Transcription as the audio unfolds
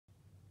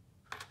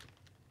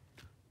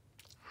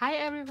Hi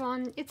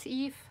everyone, it's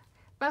Eve.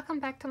 Welcome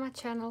back to my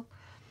channel.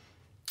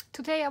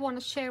 Today I want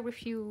to share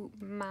with you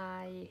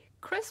my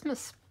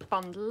Christmas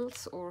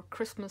bundles, or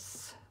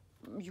Christmas,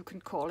 you can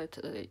call it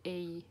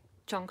a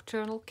junk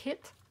journal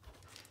kit,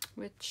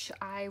 which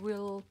I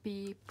will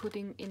be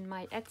putting in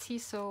my Etsy.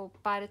 So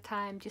by the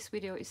time this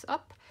video is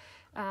up,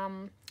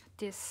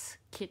 this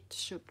kit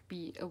should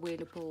be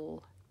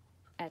available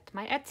at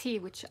my Etsy,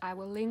 which I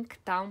will link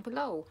down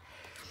below.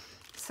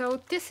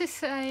 So this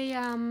is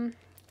a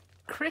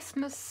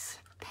Christmas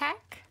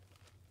pack.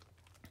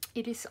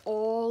 It is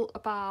all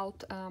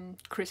about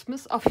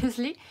Christmas,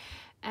 obviously,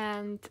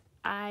 and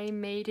I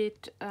made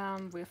it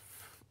with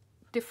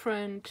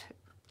different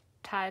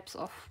types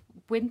of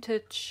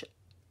vintage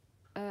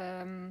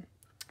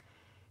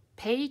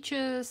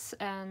pages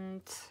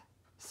and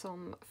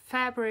some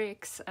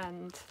fabrics,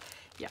 and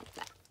yeah,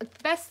 the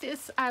best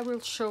is I will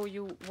show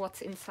you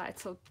what's inside.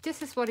 So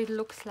this is what it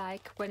looks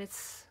like when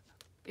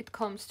it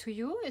comes to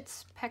you.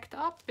 It's packed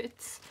up,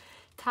 it's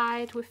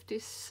tied with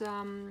this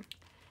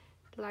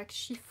like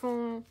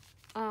chiffon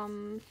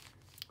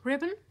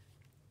ribbon,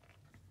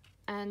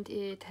 and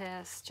it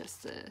has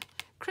just a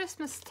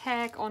Christmas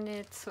tag on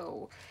it,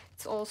 so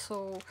it's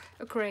also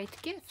a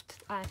great gift,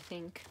 I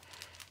think.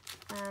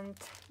 And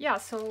yeah,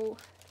 so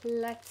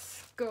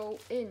let's go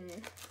in.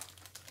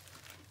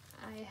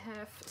 I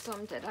have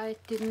some that I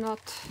did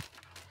not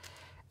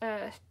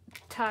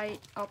tie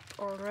up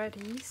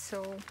already,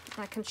 so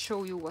I can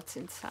show you what's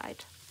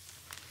inside.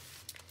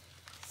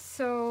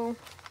 So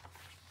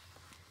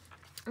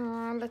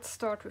let's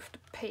start with the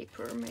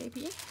paper,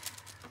 maybe.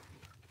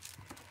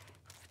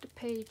 The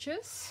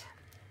pages,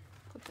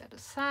 put that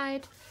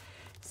aside.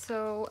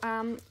 So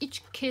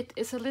each kit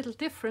is a little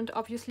different,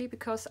 obviously,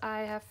 because I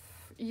have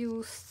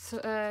used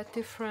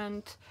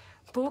different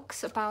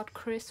books about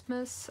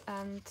Christmas,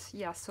 and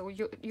yeah, so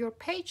your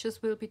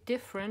pages will be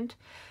different,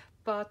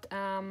 but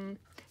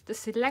the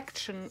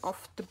selection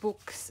of the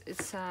books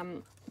is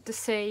the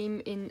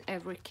same in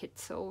every kit,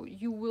 so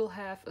you will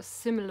have a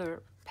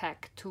similar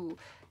pack to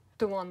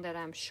the one that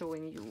I'm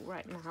showing you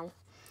right now.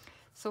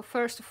 So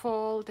first of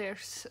all,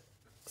 there's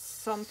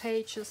some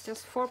pages,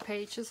 just 4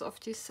 pages of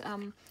this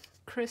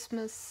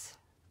Christmas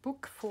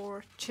book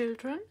for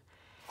children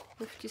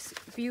with these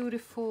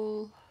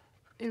beautiful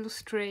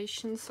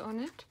illustrations on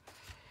it.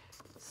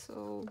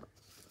 So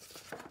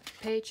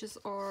pages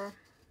are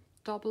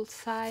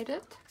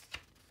double-sided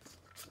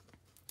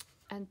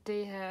and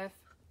they have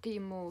the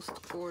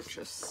most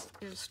gorgeous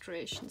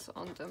illustrations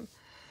on them,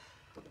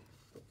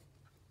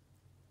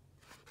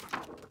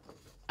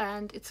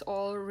 and it's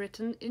all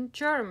written in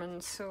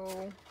German,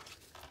 so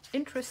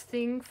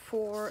interesting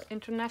for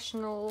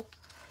international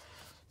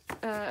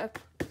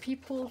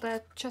people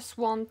that just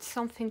want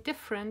something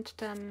different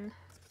than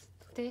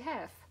they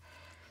have.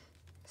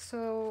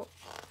 So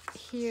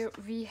here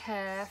we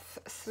have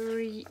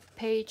 3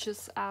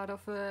 pages out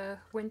of a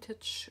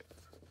vintage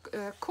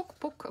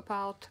cookbook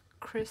about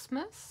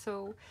Christmas.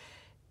 So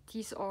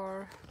these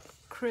are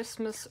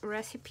Christmas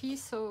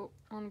recipes. So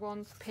on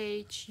one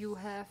page you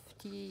have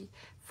the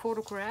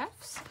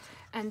photographs,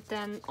 and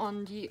then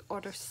on the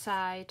other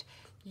side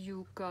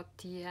you got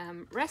the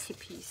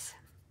recipes,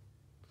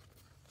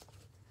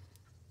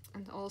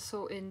 and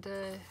also in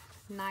the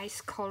nice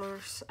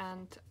colors,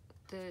 and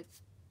the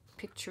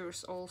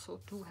pictures also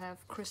do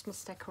have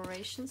Christmas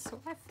decorations.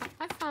 So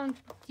I found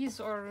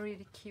these are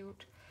really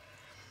cute.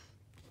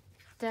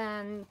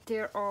 Then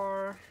there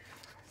are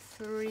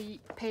 3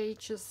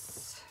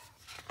 pages,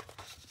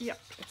 yeah,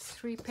 it's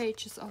 3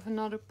 pages of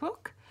another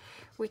book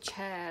which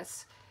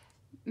has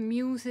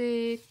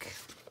music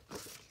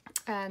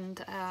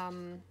and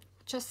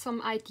just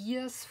some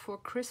ideas for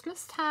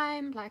Christmas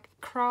time, like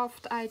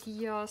craft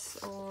ideas,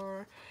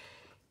 or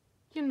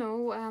you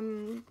know,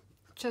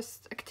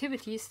 just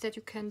activities that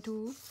you can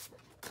do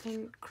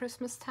in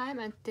Christmas time,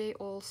 and they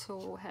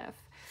also have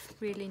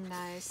really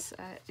nice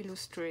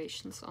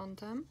illustrations on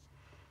them.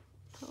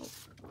 So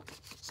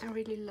I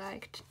really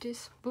liked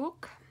this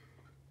book.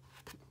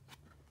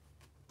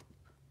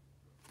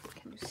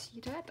 Can you see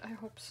that? I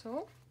hope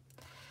so.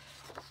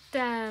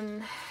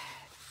 Then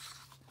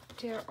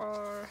there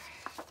are,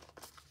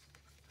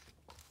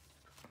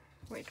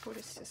 wait, what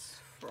is this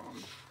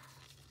from?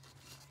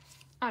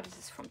 Ah, this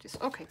is from this.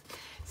 Okay,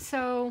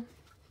 so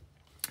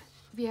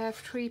we have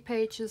 3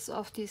 pages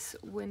of this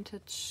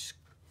vintage,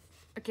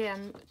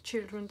 again,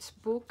 children's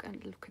book,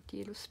 and look at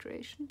the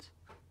illustrations.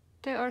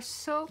 They are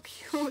so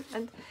cute,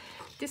 and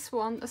this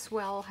one as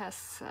well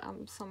has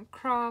some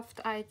craft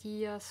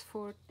ideas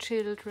for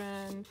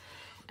children,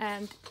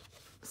 and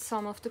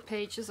some of the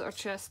pages are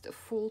just a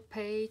full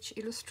page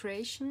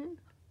illustration.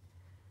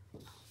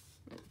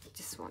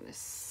 This one is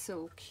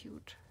so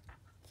cute.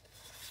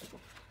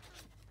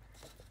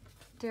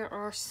 There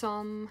are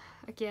some,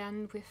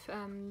 again, with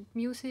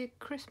music,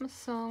 Christmas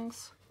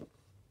songs,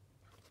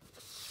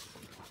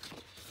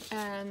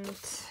 and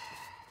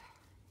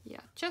yeah,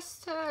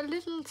 just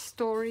little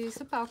stories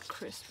about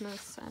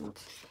Christmas and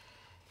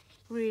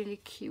really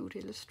cute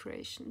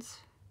illustrations.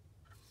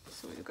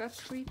 So you got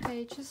 3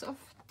 pages of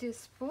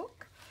this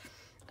book,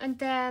 And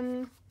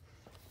then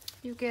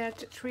you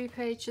get 3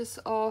 pages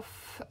of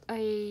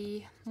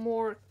a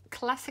more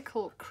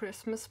classical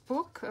Christmas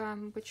book,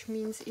 which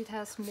means it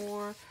has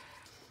more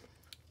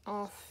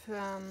of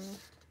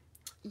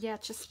yeah,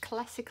 just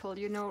classical,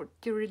 you know,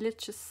 the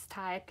religious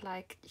type.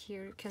 Like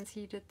here you can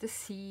see the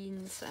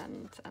scenes,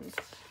 and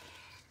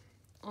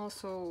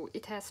also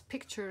it has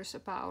pictures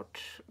about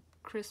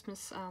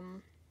Christmas.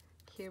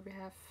 Here we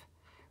have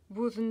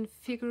wooden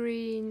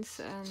figurines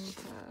and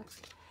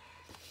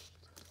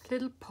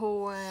little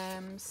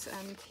poems,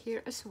 and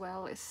here as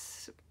well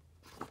is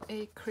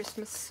a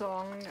Christmas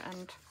song,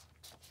 and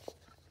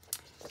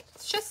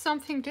it's just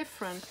something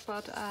different,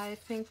 but I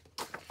think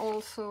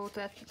also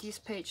that these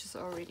pages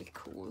are really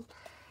cool.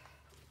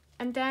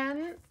 And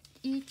then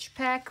each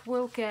pack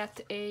will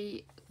get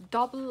a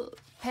double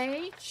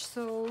page,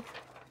 so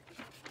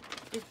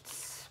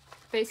it's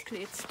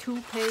basically it's 2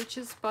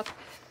 pages, but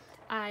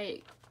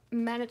I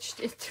managed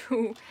it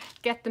to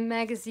get the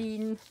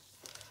magazine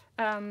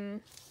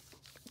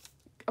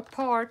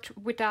apart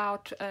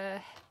without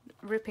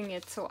ripping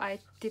it, so I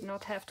did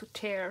not have to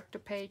tear the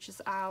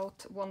pages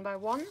out one by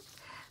one.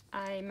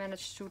 I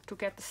managed to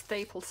get the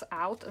staples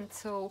out, and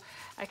so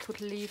I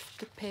could leave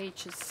the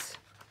pages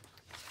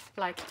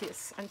like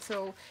this. And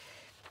so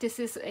this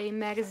is a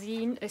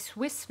magazine, a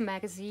Swiss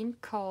magazine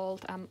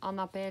called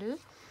Annabelle,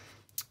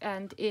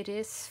 and it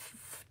is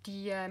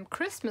the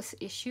Christmas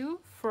issue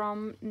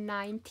from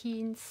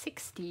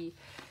 1960.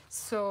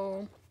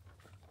 So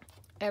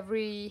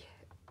every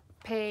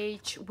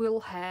page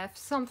will have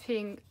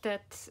something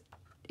that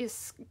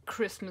is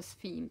Christmas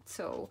themed.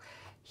 So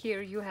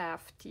here you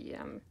have the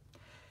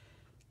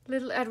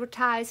little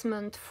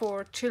advertisement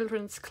for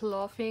children's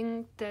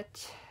clothing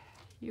that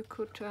you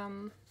could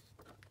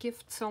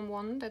gift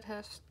someone that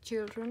has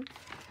children,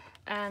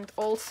 and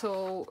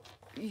also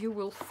you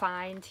will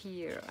find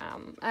here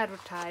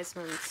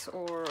advertisements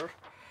or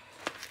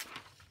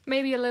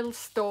maybe a little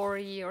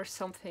story or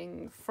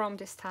something from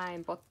this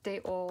time, but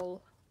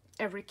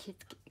every kid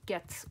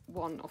gets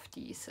one of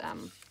these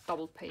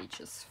double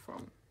pages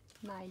from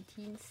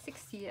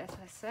 1960, as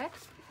I said.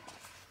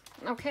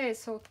 Okay,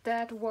 so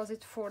that was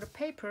it for the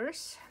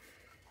papers,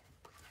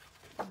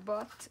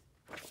 but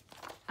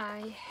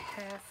I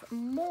have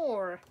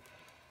more.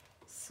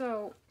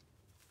 So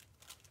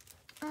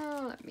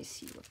let me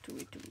see, what do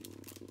we do?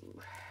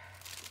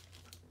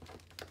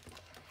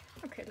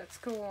 Okay, let's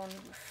go on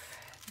with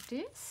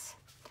this.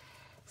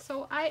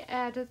 So I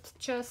added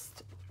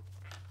just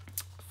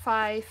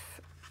 5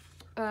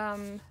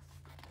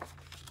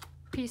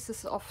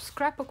 pieces of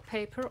scrapbook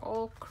paper,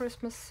 all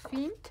Christmas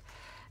themed,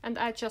 and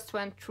I just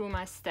went through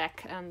my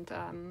stack, and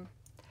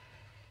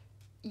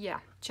yeah,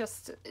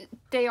 just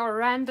they are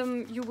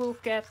random. You will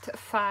get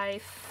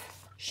 5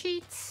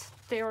 sheets.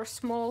 They are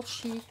small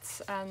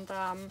sheets, and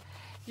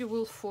you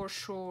will for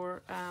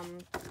sure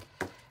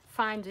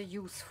find a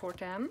use for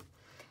them.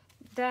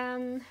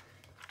 Then,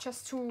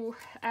 just to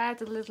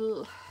add a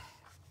little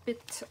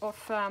bit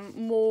of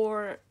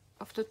more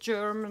of the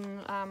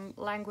German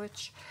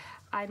language,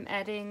 I'm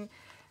adding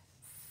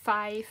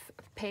 5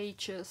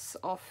 pages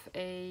of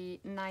a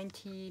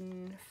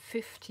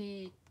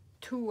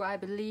 1952, I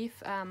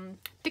believe,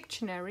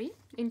 dictionary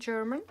in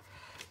German.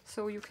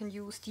 So you can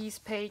use these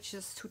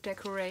pages to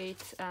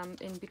decorate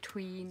in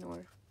between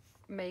or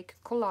make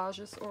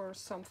collages or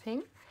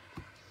something.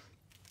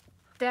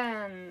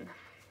 Then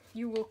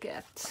you will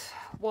get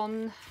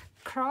 1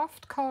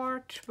 craft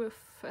card with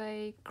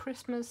a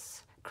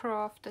Christmas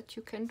craft that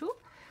you can do.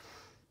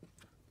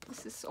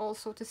 This is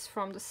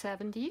from the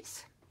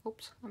 70s.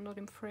 Oops, I'm not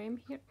in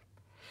frame here.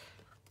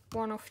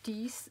 One of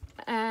these,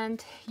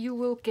 and you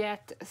will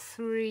get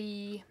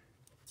 3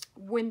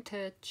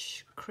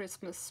 vintage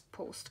Christmas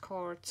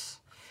postcards.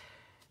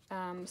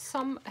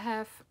 Some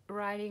have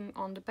writing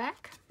on the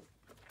back,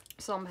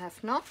 some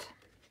have not,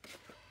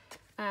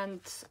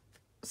 and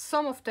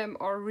some of them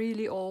are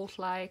really old,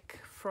 like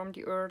from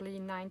the early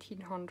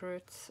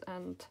 1900s,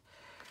 and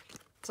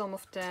some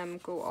of them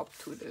go up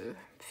to the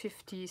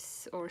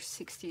 50s or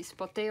 60s,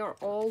 but they are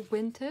all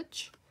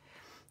vintage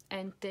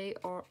and they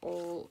are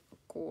all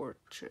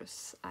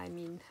gorgeous. I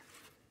mean,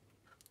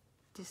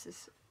 this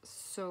is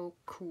so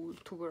cool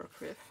to work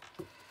with.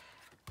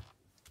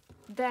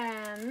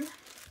 Then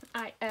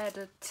I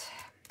added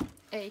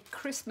a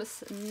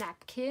Christmas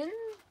napkin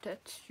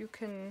that you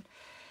can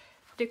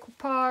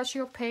decoupage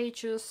your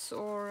pages,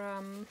 or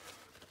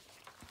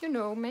you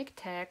know, make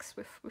tags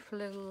with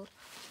little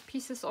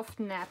pieces of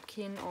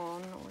napkin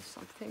on or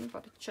something,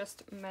 but it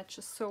just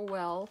matches so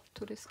well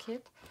to this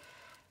kit.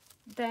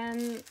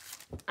 Then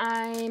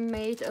I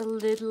made a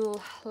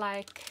little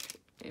like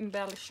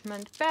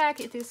embellishment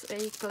bag. It is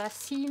a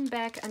glassine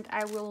bag, and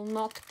I will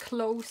not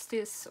close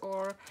this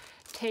or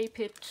tape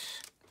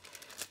it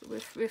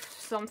with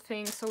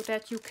something, so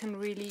that you can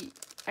really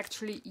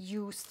actually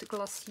use the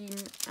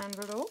glassine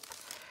envelope.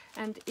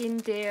 And in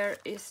there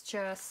is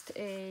just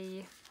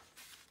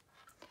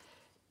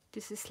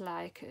this is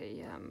like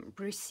a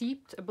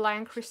receipt, a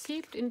blank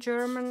receipt in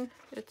German.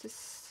 It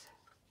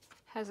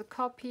has a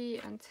copy,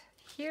 and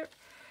here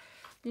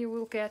You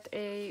will get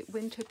a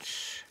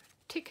vintage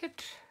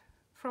ticket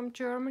from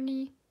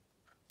Germany.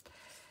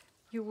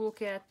 You will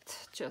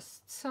get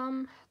just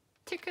some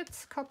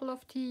tickets, couple of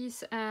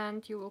these,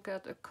 and you will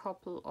get a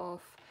couple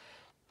of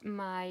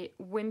my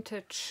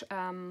vintage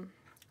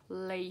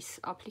lace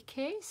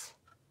appliques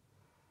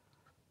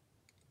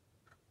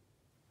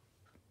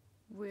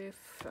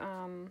with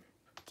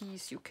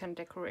these. You can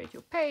decorate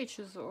your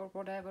pages or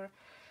whatever.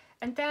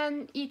 And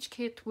then each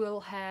kit will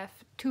have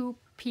 2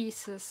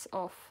 pieces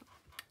of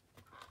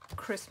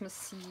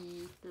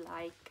Christmassy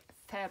like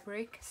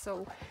fabric.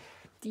 So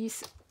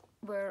these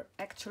were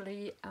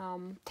actually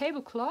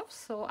tablecloths,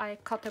 so I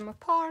cut them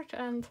apart,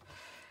 and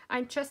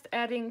I'm just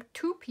adding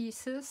 2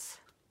 pieces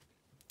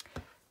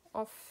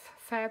of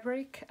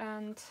fabric,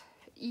 and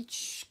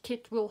each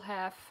kit will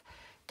have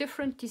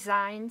different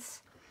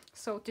designs.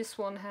 So this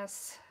one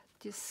has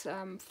this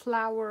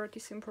flower,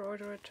 this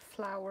embroidered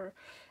flower,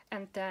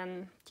 and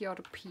then the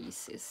other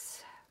piece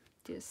is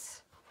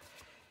this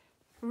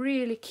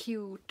really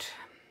cute,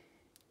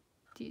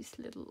 these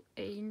little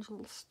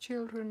angels,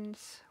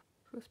 children's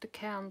with the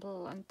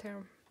candle, and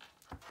they're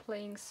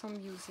playing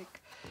some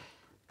music.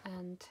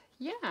 And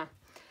yeah,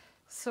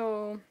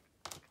 so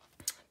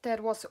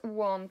that was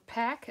one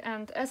pack,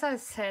 and as I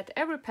said,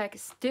 every pack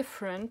is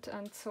different.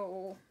 And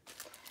so,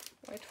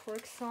 wait, for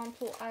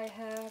example, I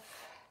have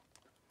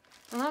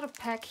another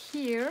pack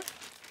here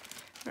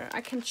where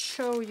I can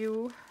show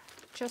you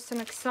just an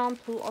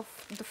example of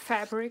the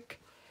fabric.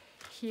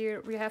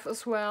 Here we have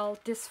as well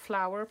this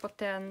flower, but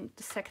then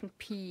the second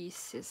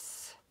piece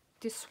is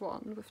this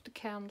one with the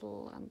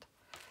candle. And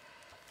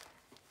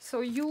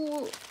so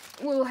you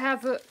will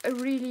have a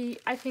really,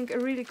 I think, a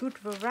really good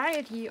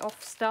variety of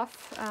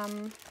stuff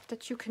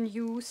that you can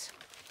use.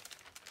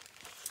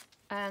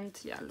 And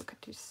yeah, look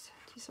at this.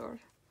 These are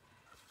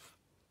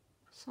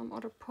some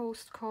other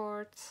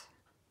postcards.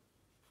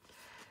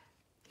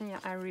 And yeah,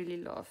 I really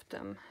love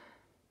them.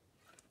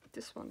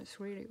 This one is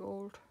really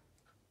old,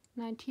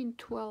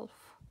 1912,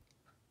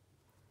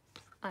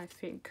 I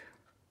think,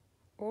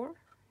 or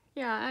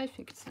yeah, I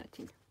think it's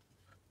 19.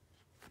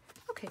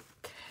 Okay,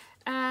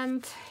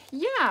 and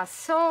yeah,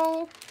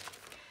 so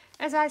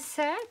as I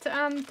said,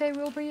 they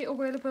will be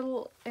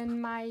available in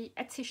my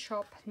Etsy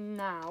shop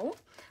now.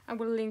 I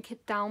will link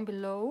it down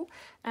below,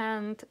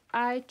 and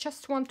I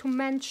just want to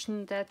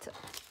mention that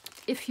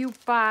if you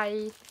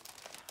buy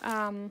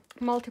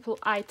multiple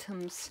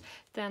items,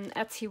 then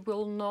Etsy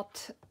will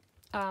not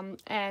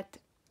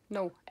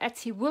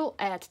Etsy will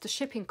add the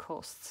shipping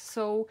costs.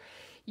 So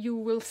you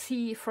will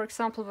see, for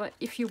example,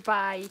 if you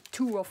buy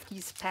 2 of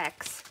these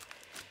packs,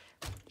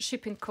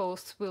 shipping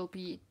costs will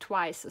be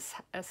twice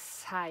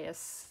as high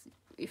as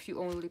if you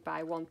only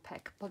buy 1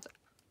 pack. But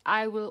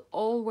I will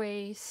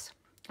always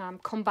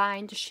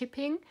combine the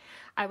shipping.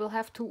 I will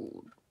have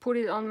to put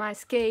it on my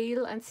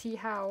scale and see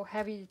how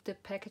heavy the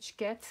package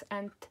gets,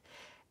 and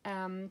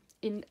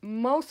in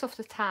most of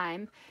the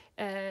time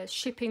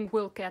shipping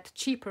will get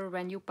cheaper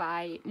when you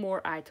buy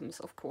more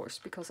items, of course,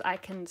 because I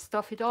can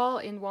stuff it all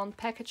in 1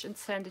 package and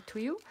send it to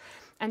you,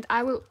 and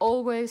I will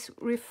always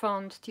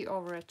refund the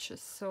overages,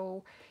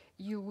 so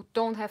you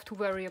don't have to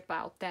worry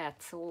about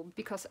that. So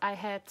because I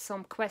had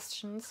some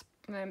questions,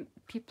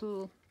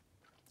 people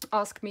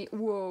ask me,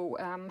 whoa,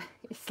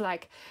 it's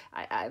like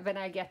when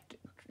I get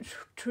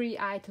 3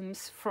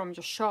 items from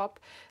your shop,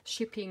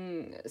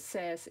 shipping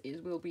says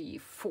it will be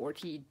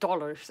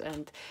 $40,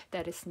 and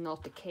that is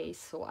not the case.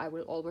 So I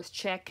will always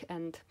check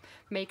and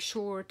make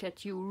sure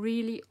that you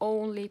really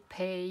only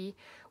pay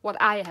what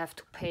I have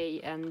to pay,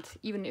 and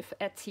even if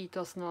Etsy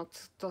does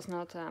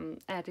not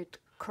add it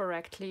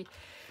correctly,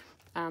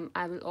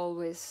 I will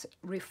always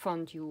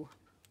refund you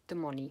the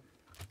money.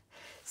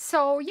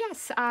 So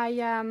yes,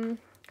 I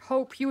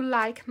hope you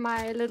like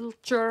my little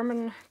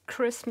German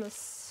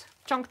Christmas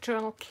junk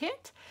journal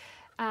kit.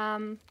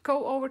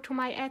 Go over to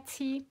my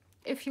Etsy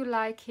if you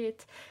like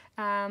it.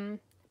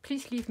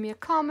 Please leave me a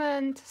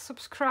comment,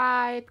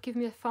 subscribe, give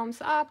me a thumbs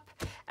up,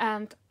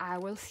 and I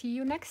will see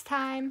you next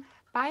time.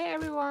 Bye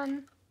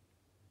everyone.